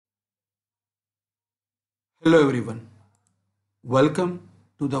Hello everyone. Welcome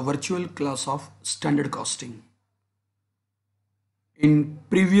to the virtual class of standard costing. In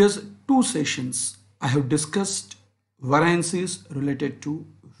previous two sessions, I have discussed variances related to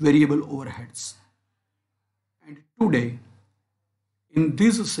variable overheads. And today, in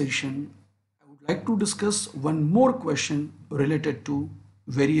this session, I would like to discuss one more question related to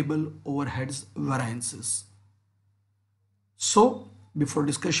variable overheads variances. So, before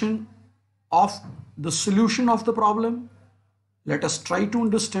discussion of the solution of the problem, let us try to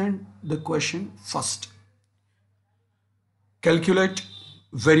understand the question first. Calculate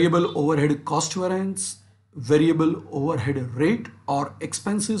variable overhead cost variance, variable overhead rate or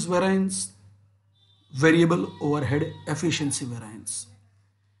expenses variance, variable overhead efficiency variance.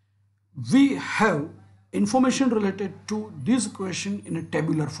 We have information related to this question in a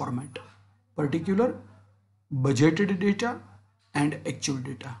tabular format, particular budgeted data and actual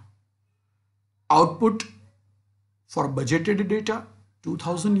data. Output for budgeted data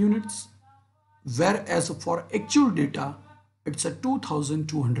 2000 units, whereas for actual data it's a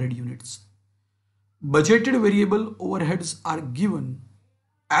 2200 units. Budgeted variable overheads are given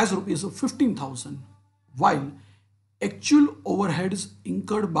as rupees 15,000, while actual overheads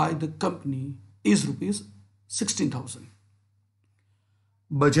incurred by the company is rupees 16,000.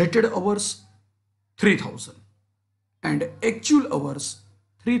 Budgeted hours 3,000 and actual hours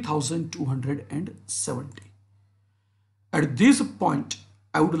 3,270. At this point,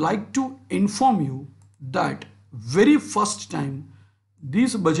 I would like to inform you that very first time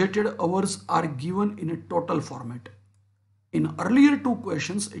these budgeted hours are given in a total format. In earlier two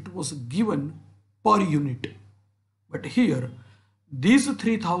questions, it was given per unit. But here, these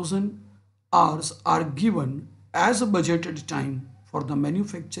 3,000 hours are given as a budgeted time for the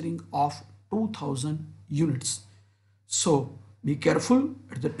manufacturing of 2,000 units. So, be careful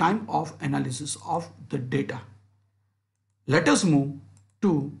at the time of analysis of the data. Let us move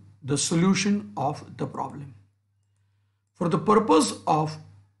to the solution of the problem. For the purpose of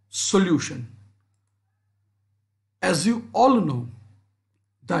solution, as you all know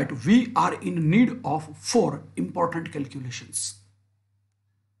that we are in need of 4 important calculations.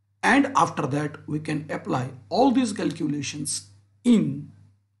 And after that, we can apply all these calculations in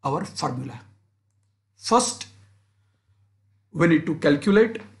our formula. First, we need to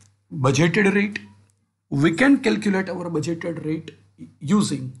calculate budgeted rate. We can calculate our budgeted rate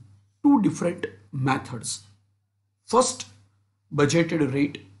using two different methods. First, budgeted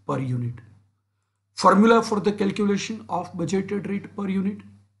rate per unit. Formula for the calculation of budgeted rate per unit: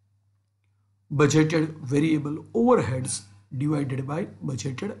 budgeted variable overheads divided by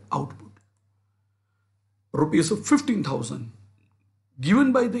budgeted output. Rupees 15,000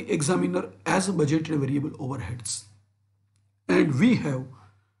 given by the examiner as budgeted variable overheads. And we have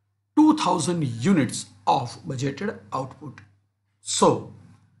 2,000 units of budgeted output. So,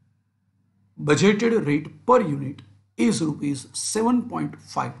 budgeted rate per unit is rupees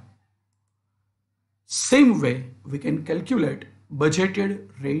 7.5. Same way, we can calculate budgeted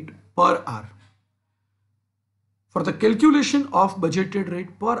rate per hour. For the calculation of budgeted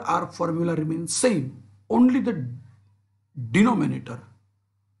rate per hour, formula remains same. Only the denominator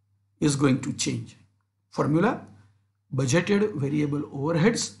is going to change. Formula: budgeted variable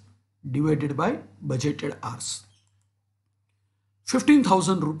overheads divided by budgeted hours.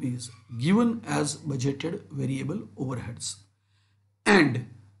 15,000 rupees given as budgeted variable overheads and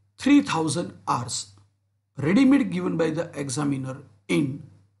 3,000 hours ready-made given by the examiner in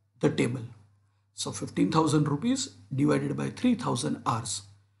the table. So 15,000 rupees divided by 3,000 hours.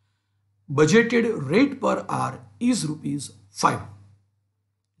 Budgeted rate per hour is rupees 5.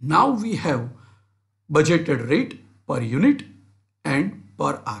 Now we have budgeted rate per unit and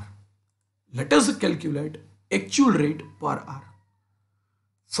per hour. Let us calculate actual rate per hour.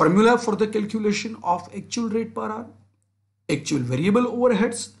 Formula for the calculation of actual rate per hour: actual variable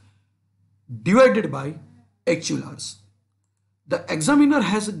overheads divided by actual hours. The examiner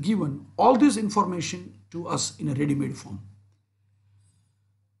has given all this information to us in a ready-made form.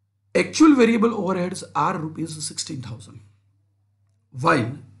 Actual variable overheads are rupees 16,000,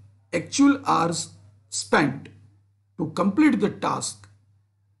 while actual hours spent to complete the task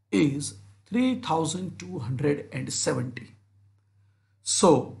is 3,270. So,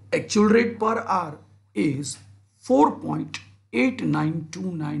 actual rate per hour is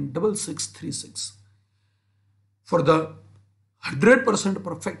 4.89296636. For the 100%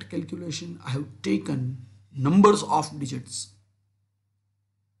 perfect calculation, I have taken numbers of digits.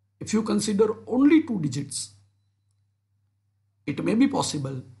 If you consider only 2 digits, it may be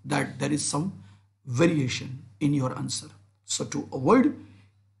possible that there is some variation in your answer. So to avoid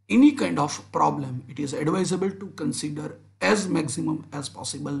any kind of problem, it is advisable to consider as maximum as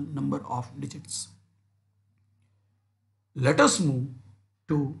possible number of digits. Let us move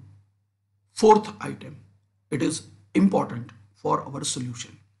to fourth item. It is important for our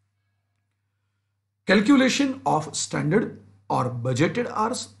solution. Calculation of standard or budgeted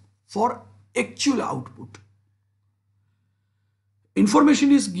hours for actual output.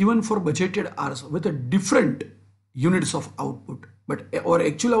 Information is given for budgeted hours with a different units of output, but our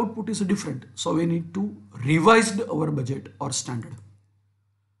actual output is different. So we need to revise our budget or standard.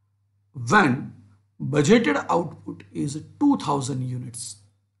 When budgeted output is 2000 units,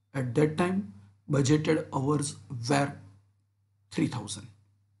 at that time budgeted hours were 3000.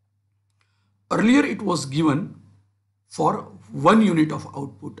 Earlier it was given for 1 unit of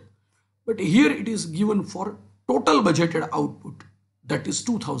output, but here it is given for total budgeted output, that is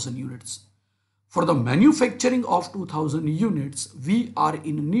 2000 units. For the manufacturing of 2000 units, we are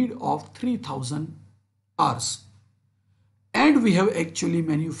in need of 3000 hours. And we have actually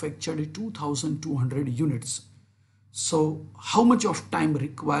manufactured 2200 units. So how much of time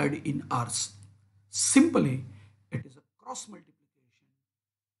required in hours? Simply, it is a cross multiplication.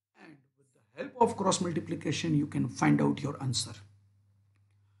 And with the help of cross multiplication, you can find out your answer.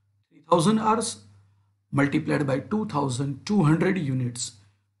 3000 hours multiplied by 2200 units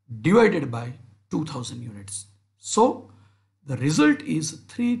divided by 2000 units. So the result is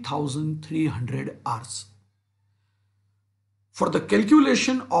 3300 hours. For the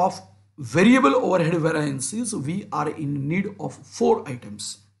calculation of variable overhead variances, we are in need of 4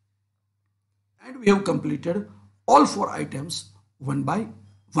 items. And we have completed all 4 items one by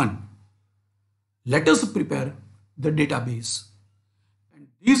one. Let us prepare the database. And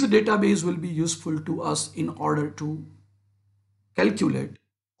this database will be useful to us in order to calculate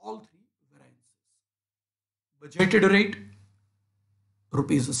all 3 variances. Budgeted rate,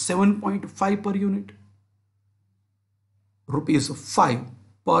 rupees 7.5 per unit, rupees 5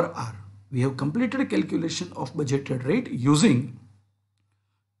 per hour. We have completed calculation of budgeted rate using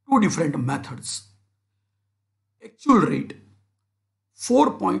 2 different methods. Actual rate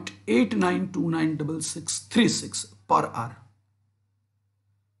 4.89296636 per hour.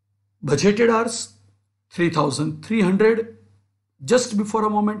 Budgeted hours 3300. Just before a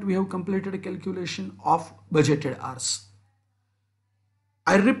moment we have completed a calculation of budgeted hours.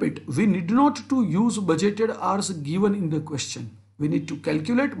 I repeat, we need not to use budgeted hours given in the question. We need to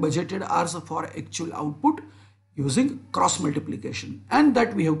calculate budgeted hours for actual output using cross multiplication, and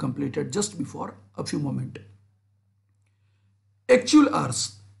that we have completed just before a few moments. Actual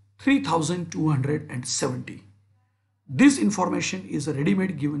hours 3270. This information is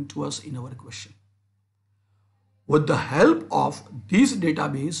ready-made given to us in our question. With the help of this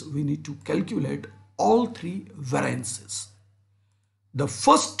database, we need to calculate all 3 variances. The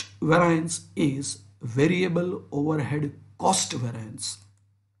first variance is variable overhead cost variance.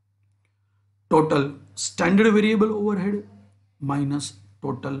 Total standard variable overhead minus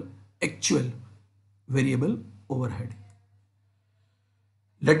total actual variable overhead.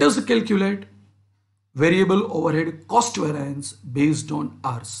 Let us calculate variable overhead cost variance based on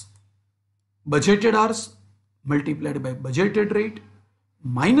hours. Budgeted hours multiplied by budgeted rate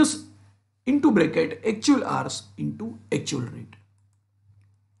minus into bracket actual hours into actual rate.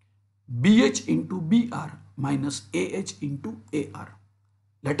 BH into BR minus AH into AR.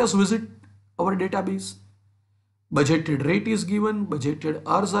 Let us visit our database. Budgeted rate is given, budgeted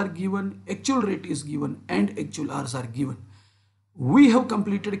hours are given, actual rate is given, and actual hours are given. We have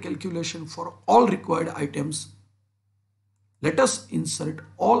completed calculation for all required items. Let us insert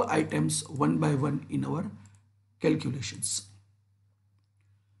all items one by one in our calculations.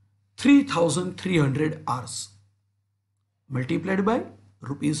 3300 hours multiplied by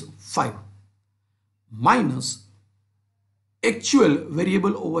rupees 5 minus actual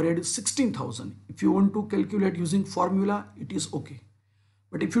variable overhead 16,000. If you want to calculate using formula, it is okay.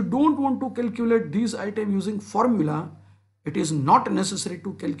 But if you don't want to calculate these items using formula, it is not necessary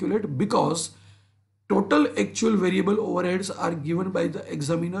to calculate, because total actual variable overheads are given by the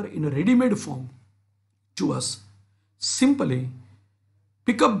examiner in a ready-made form to us. Simply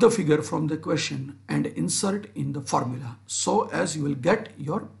pick up the figure from the question and insert in the formula, so as you will get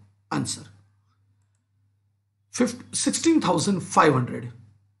your answer. 16,500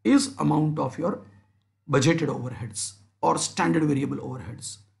 is amount of your budgeted overheads or standard variable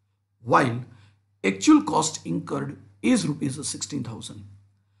overheads, while actual cost incurred is rupees 16,000.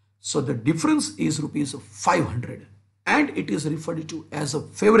 So the difference is rupees 500, and it is referred to as a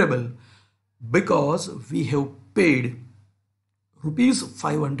favorable because we have paid rupees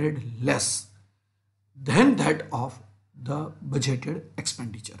 500 less than that of the budgeted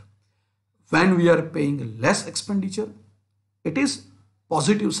expenditure. When we are paying less expenditure, it is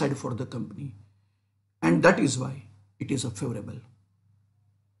positive side for the company, and that is why it is a favorable.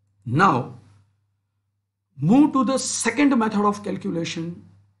 Now, move to the second method of calculation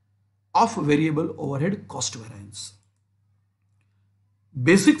of variable overhead cost variance.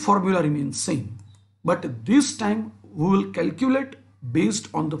 Basic formula remains same, but this time we will calculate based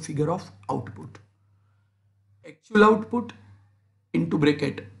on the figure of output. Actual output into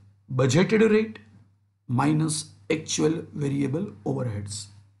bracket budgeted rate minus actual variable overheads.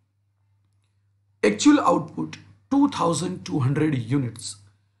 Actual output 2200 units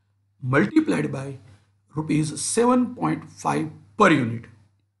multiplied by rupees 7.5 per unit.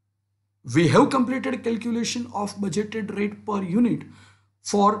 We have completed calculation of budgeted rate per unit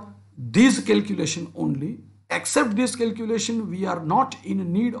for this calculation only. Except this calculation, we are not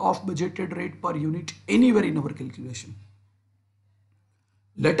in need of budgeted rate per unit anywhere in our calculation.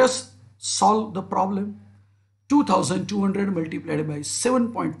 Let us solve the problem. 2200 multiplied by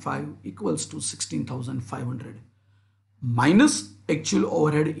 7.5 equals to 16,500 minus actual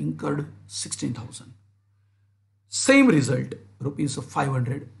overhead incurred 16,000. Same result, rupees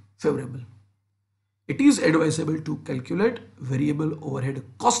 500 favorable. It is advisable to calculate variable overhead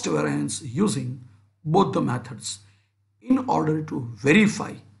cost variance using both the methods in order to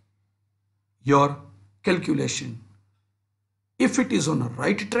verify your calculation. If it is on a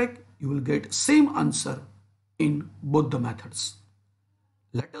right track, you will get same answer in both the methods.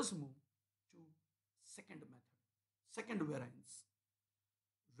 Let us move to second method, second variance.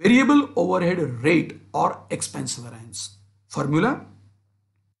 Variable overhead rate or expense variance. Formula: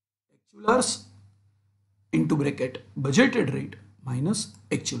 actual hours into bracket budgeted rate minus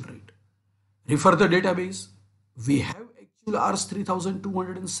actual rate. Refer the database. We have actual hours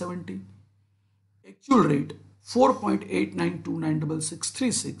 3270, actual rate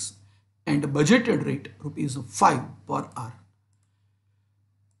 4.89296636, and budgeted rate rupees 5 per hour.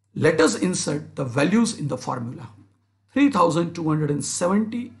 Let us insert the values in the formula.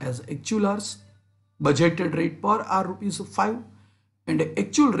 3270 as actual hours, budgeted rate per hour rupees 5, and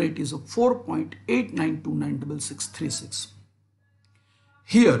actual rate is 4.89296636.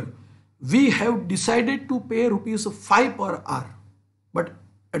 Here we have decided to pay rupees 5 per hour, but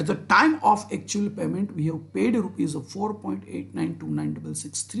at the time of actual payment we have paid rupees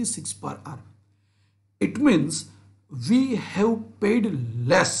 4.89296636 per hour. It means we have paid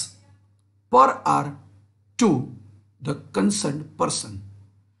less per hour to the concerned person.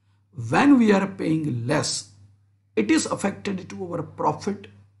 When we are paying less, it is affected to our profit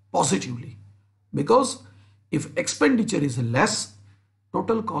positively, because if expenditure is less,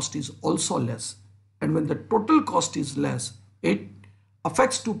 total cost is also less, and when the total cost is less, it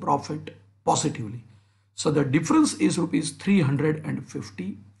affects to profit positively. So the difference is rupees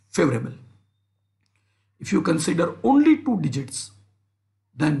 350 favorable. If you consider only 2 digits,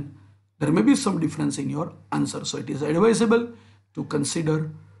 then there may be some difference in your answer. So it is advisable to consider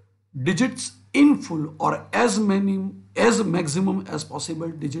digits in full or as maximum as possible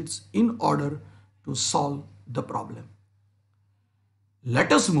digits in order to solve the problem.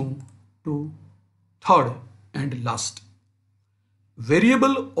 Let us move to third and last.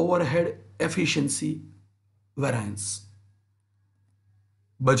 Variable overhead efficiency variance.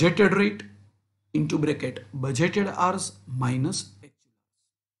 Budgeted rate into bracket budgeted hours minus actual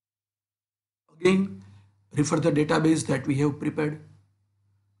hours. Again, refer the database that we have prepared.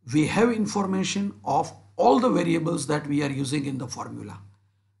 We have information of all the variables that we are using in the formula: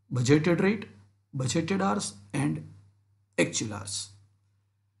 budgeted rate, budgeted hours, and actual hours.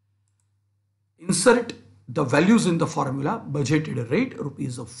 Insert the values in the formula. Budgeted rate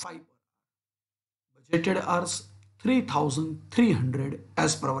rupees 5, budgeted hours 3300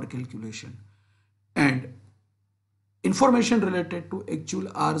 as per our calculation, and information related to actual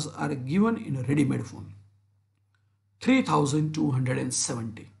hours are given in ready-made form,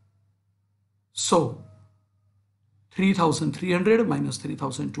 3270. So 3300 minus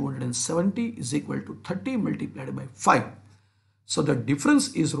 3270 is equal to 30 multiplied by 5. So the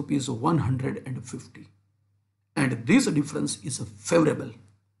difference is rupees 150, and this difference is favorable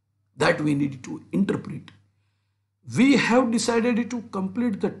that we need to interpret. We have decided to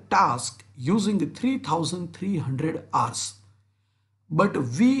complete the task using 3300 hours, but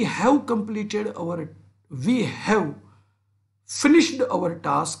we have finished our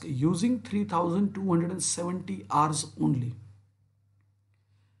task using 3270 hours only.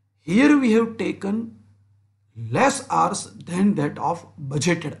 Here we have taken less hours than that of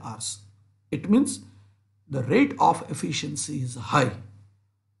budgeted hours. It means the rate of efficiency is high.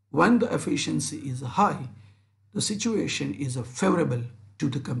 When the efficiency is high, the situation is favorable to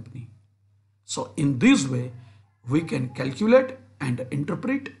the company. So in this way, we can calculate and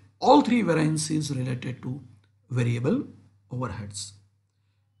interpret all three variances related to variable overheads.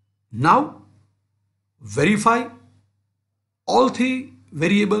 Now, verify all three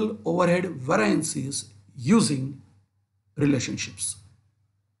variable overhead variances using relationships.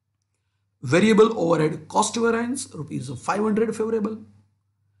 Variable overhead cost variance rupees 500 favorable.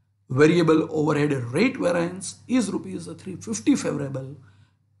 Variable overhead rate variance is rupees 350 favorable,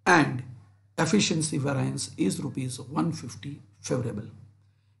 and efficiency variance is rupees 150 favorable.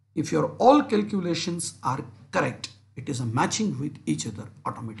 If your all calculations are correct, it is a matching with each other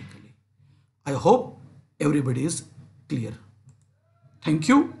automatically. I hope everybody is clear. Thank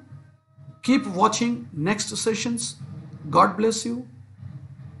you. Keep watching next sessions. God bless you.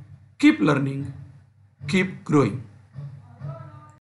 Keep learning. Keep growing.